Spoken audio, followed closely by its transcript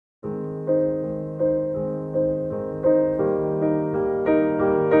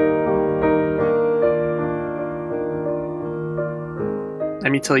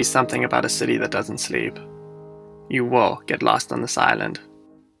Let me tell you something about a city that doesn't sleep. You will get lost on this island.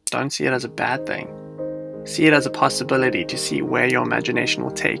 Don't see it as a bad thing. See it as a possibility to see where your imagination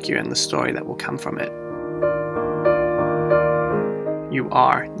will take you and the story that will come from it. You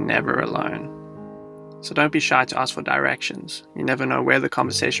are never alone. So don't be shy to ask for directions. You never know where the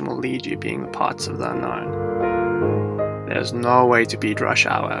conversation will lead you, being the parts of the unknown. There's no way to beat rush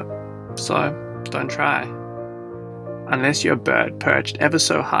hour, so don't try. Unless you're a bird perched ever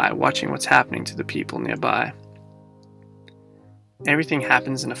so high watching what's happening to the people nearby. Everything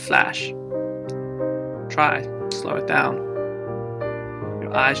happens in a flash. Try, slow it down.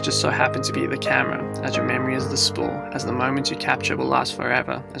 Your eyes just so happen to be the camera, as your memory is the spool, as the moments you capture will last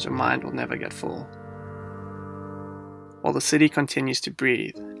forever, as your mind will never get full. While the city continues to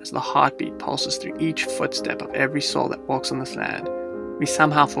breathe, as the heartbeat pulses through each footstep of every soul that walks on this land, we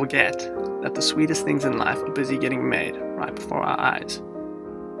somehow forget that the sweetest things in life are busy getting made right before our eyes.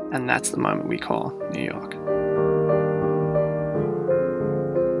 And that's the moment we call New York.